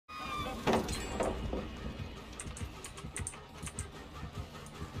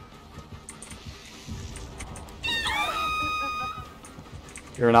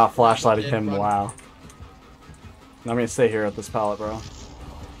You're not flashlighting him, wow. I'm gonna stay here at this pallet, bro. Oh, he's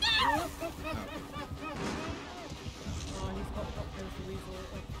got Doctor Weasel,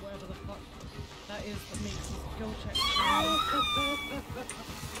 like whatever the fuck that is that makes his skill check.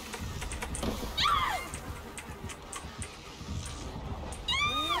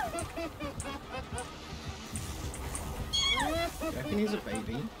 I reckon he's a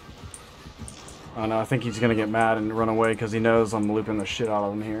baby. Oh no, I think he's gonna get mad and run away because he knows I'm looping the shit out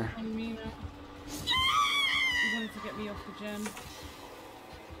of him here. I mean, he wanted to get me off the gen.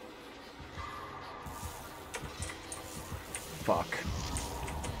 Fuck.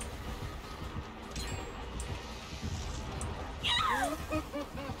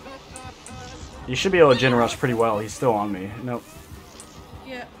 You should be able to gen rush pretty well. He's still on me. Nope.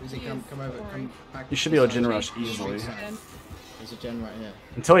 Yeah. Does he come over? Come back. You should be able to gen rush easily. There's a gen right here.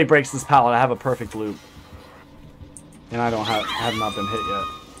 Until he breaks this pallet, I have a perfect loop. And I have not been hit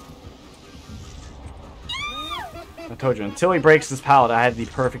yet. I told you, until he breaks this pallet, I had the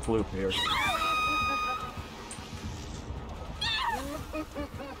perfect loop here. Do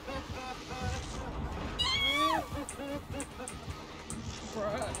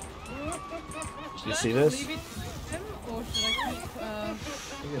you see this? Leave it to him, or should I keep,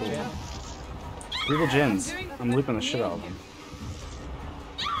 Do the gens. I'm looping the shit out of them.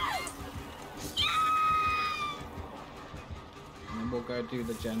 And then we'll go do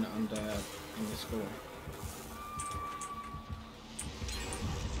the gen under in the school.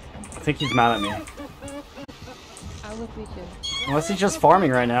 I think he's mad at me. I would be too. Unless he's just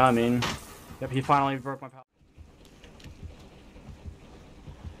farming right now, I mean. Yep, he finally broke my pallet.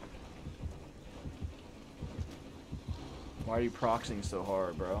 Why are you proxying so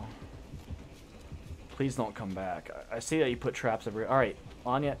hard, bro? Please don't come back. I see that you put traps everywhere. Alright,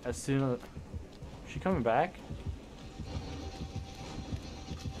 Anya, as soon as... Is she coming back?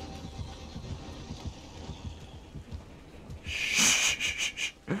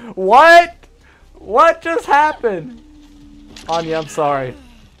 Shh. What? What just happened? Anya, I'm sorry.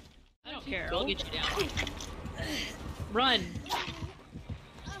 I don't care. I'll get you down. Run.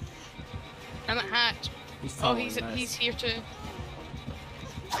 I'm at hatch. He's here too.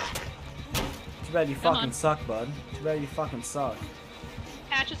 Too bad you fucking suck, bud. Too bad you fucking suck.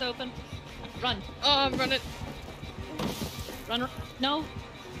 Hatch is open. Run. Oh, I'm running. Run. No.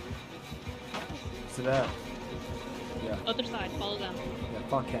 See that? Yeah. Other side. Follow them. Yeah,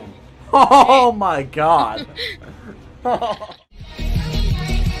 fuck him. Oh my god.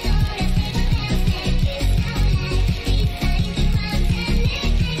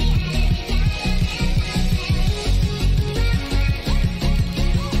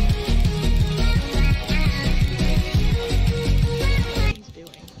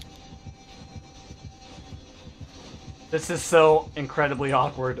 This is so incredibly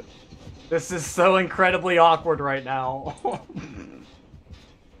awkward. This is so incredibly awkward right now. I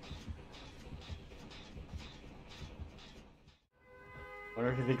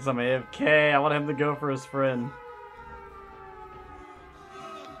wonder if he thinks I'm AFK. I want him to go for his friend.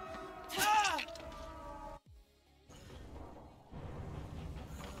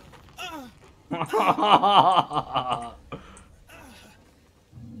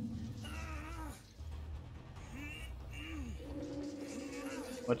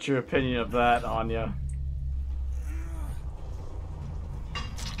 What's your opinion of that, Anya?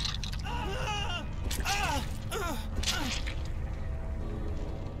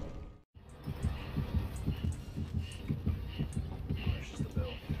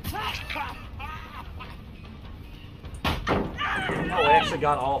 Oh, we actually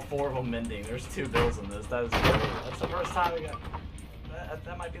got all 4 of them mending. There's 2 bills in this. That is great. That's the first time we got...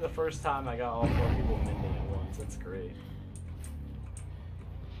 That might be the first time I got all 4 people mending at once. That's great.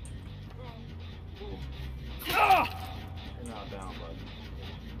 You're not down, bud.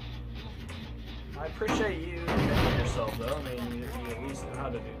 I appreciate you defending yourself, though. I mean, you at least know how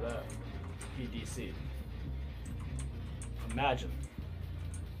to do that. PDC. Imagine.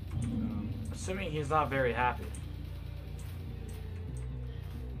 Assuming he's not very happy.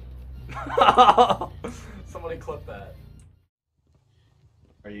 Somebody clip that.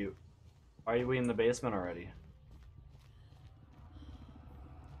 Are we in the basement already?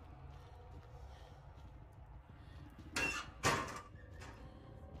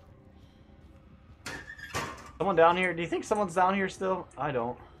 Someone down here? Do you think someone's down here still? I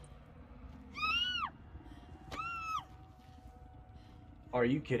don't. Are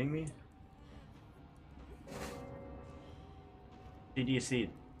you kidding me? They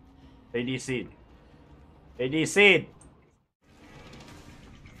DC'd. They DC'd. They DC'd!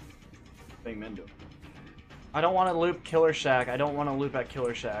 Bang Mendo. I don't want to loop Killer Shack. I don't want to loop at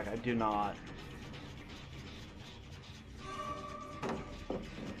Killer Shack. I do not.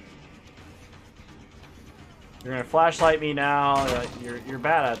 You're gonna flashlight me now. You're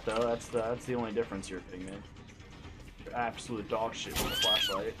bad at it, though. That's the only difference here, Pigman. You're absolute dog shit with the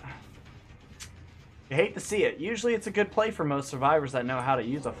flashlight. You hate to see it. Usually it's a good play for most survivors that know how to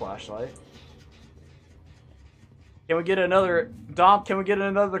use a flashlight. Can we get another... Dom, can we get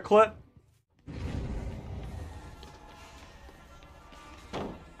another clip?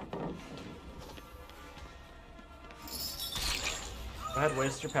 Go ahead,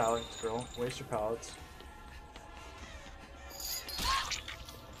 waste your pallets, girl. Waste your pallets.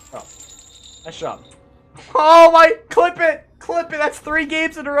 Oh. Nice job. Oh my... Clip it! Clip it! That's 3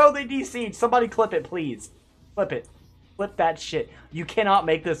 games in a row they DC'd. Somebody clip it, please. Clip it. Clip that shit. You cannot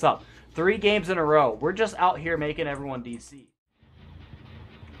make this up. 3 games in a row. We're just out here making everyone DC.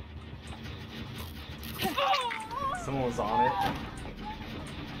 Someone was on it.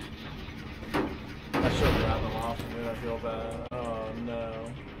 I should have grabbed them off. Made I feel bad. Oh no.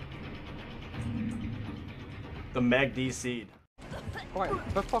 The Meg DC'd. Right,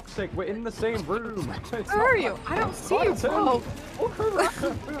 for fuck's sake, we're in the same room. Where are you? I don't see you. Oh,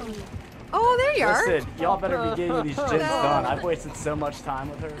 Oh, there you are. Listen, y'all better be getting these gyms done. I've wasted so much time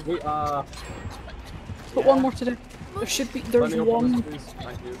with her. We are. But one more to do. There should be. There's one.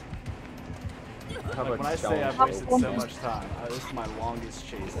 Thank you. Like when I say I've wasted so much time, this is my longest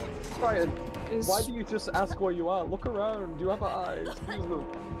chase ever. Ryan, why do you just ask where you are? Look around. Do you have eyes? Please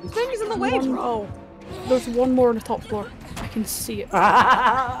look. The thing is in the way, bro. There's one more on the top floor. I can see it.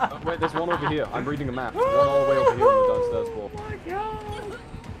 Wait, there's one over here. I'm reading a map. One all the way over here on the downstairs floor. Oh my god!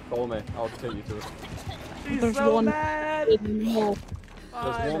 Follow me. I'll take you to it. She's There's so one mad! in the hall.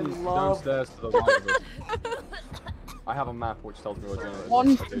 There's one downstairs to the right of it. I have a map which tells me where generator is.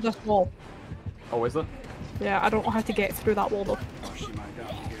 One Okay. to this wall. Oh, is there? Yeah, I don't know how to get through that wall though. Oh, she might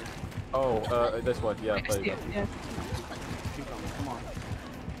got me here. Oh, this way. Yeah, I there see you it, go. yeah. Keep going, come on.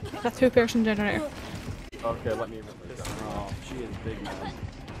 That's 2-person generator. Okay, let me remove that. Oh, she is big mad.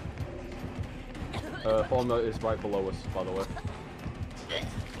 Fauna is right below us, by the way.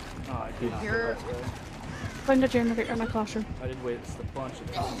 Oh, I did not go You're- that way. Find a generator in my classroom. I did waste a bunch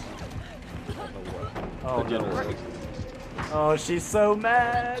of time. Oh, Oh, the no. generator. Oh, she's so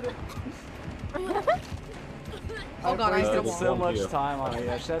mad! Oh god, I wasted still so won't. much time on it.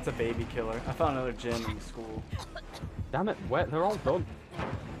 Yeah, that's a baby killer. I found another gym in school. Damn it, wet. They're all done.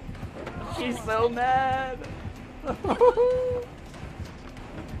 She's so mad! Try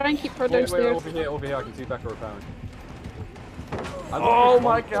and keep her Wait, downstairs. over here. I can see Becca repairing. Oh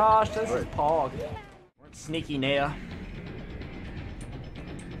my gosh, this is Pog. Sneaky Naya.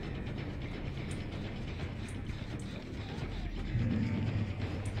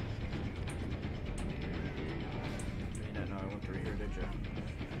 You didn't know I went through here, did you?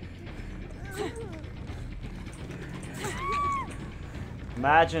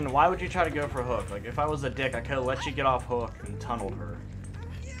 Imagine, why would you try to go for hook? Like, if I was a dick, I could've let you get off hook and tunneled her.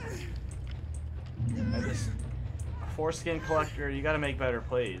 I just... Foreskin collector, you gotta make better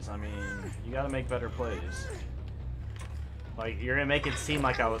plays. I mean, you gotta make better plays. Like, you're gonna make it seem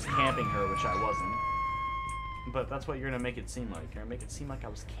like I was camping her, which I wasn't. But that's what you're gonna make it seem like. You're gonna make it seem like I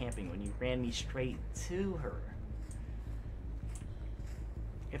was camping when you ran me straight to her.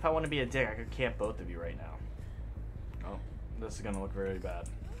 If I want to be a dick, I could camp both of you right now. Oh, this is gonna look very bad.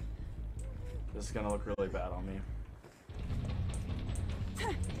 This is gonna look really bad on me.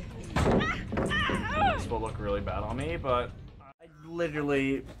 This will look really bad on me, but I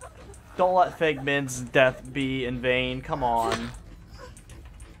literally don't let Figman's death be in vain. Come on.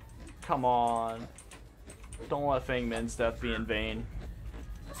 Come on. Don't let Figman's death be in vain.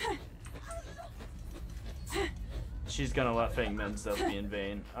 She's gonna let Figman's death be in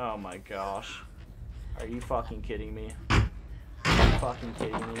vain. Oh my gosh. Are you fucking kidding me? Are you fucking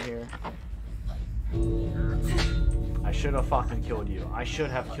kidding me here? I should have fucking killed you. I should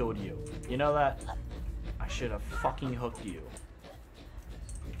have killed you. You know that? I should have fucking hooked you.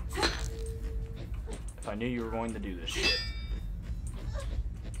 If I knew you were going to do this shit.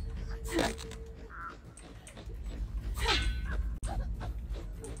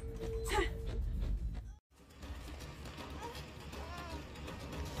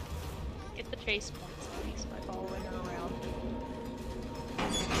 Get the chase points at least by following her around.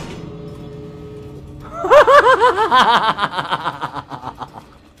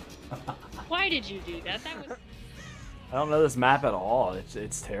 Why did you do that? That was... I don't know this map at all.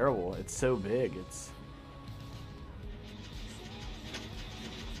 It's terrible. It's so big. It's...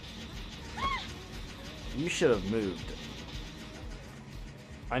 You should have moved.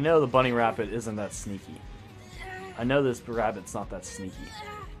 I know the bunny rapid isn't that sneaky. I know this rabbit's not that sneaky.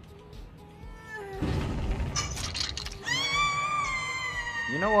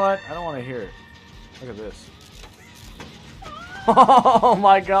 You know what? I don't want to hear it. Look at this. Oh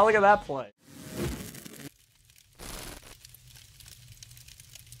my god, look at that play.